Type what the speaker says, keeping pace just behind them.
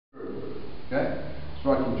Okay?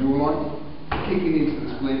 Striking jawline, kicking into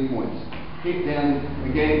the spleen points. Kick down,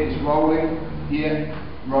 again, it's rolling here,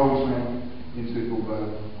 rolls around into all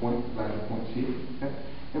the bladder points here. Okay?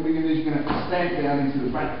 And we're going to stamp down into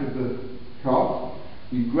the back of the calf.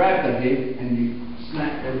 You grab the head and you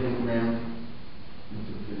snap everything around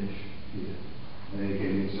into the finish here. And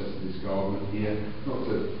again, it's just a discardment here. Not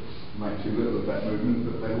to make too little of that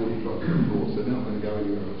movement, but they've already got the floor, so they're not going to go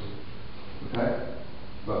anywhere else. Okay?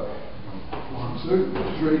 But 1, 2,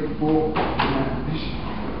 3, 4,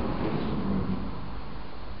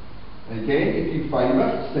 and again, if you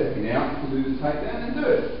favour stepping out to do the takedown, then do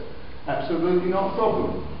it. Absolutely not a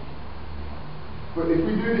problem. But if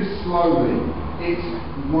we do this slowly, it's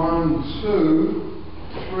 1, 2,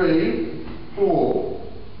 3,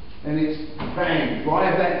 4, and it's bang,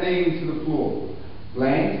 drive that knee into the floor.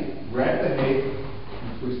 Land, grab the head,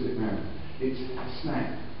 and twist it round. It's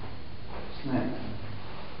snap, snap,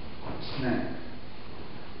 snap.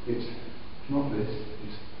 It's not this,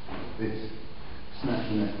 it's this. Snap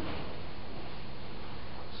the neck.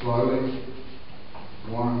 Slowly.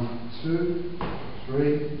 1, 2,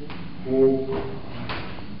 3, 4.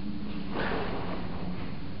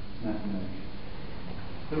 Snap the neck.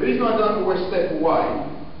 The reason I don't always step away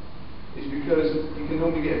is because you can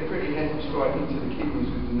normally get a pretty hefty strike into the kidneys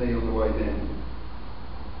with the knee on the way down.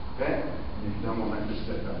 Okay? And if you don't want that, just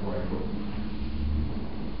step that way.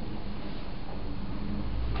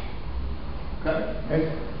 Okay? Yes.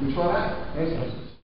 We try that? Yes.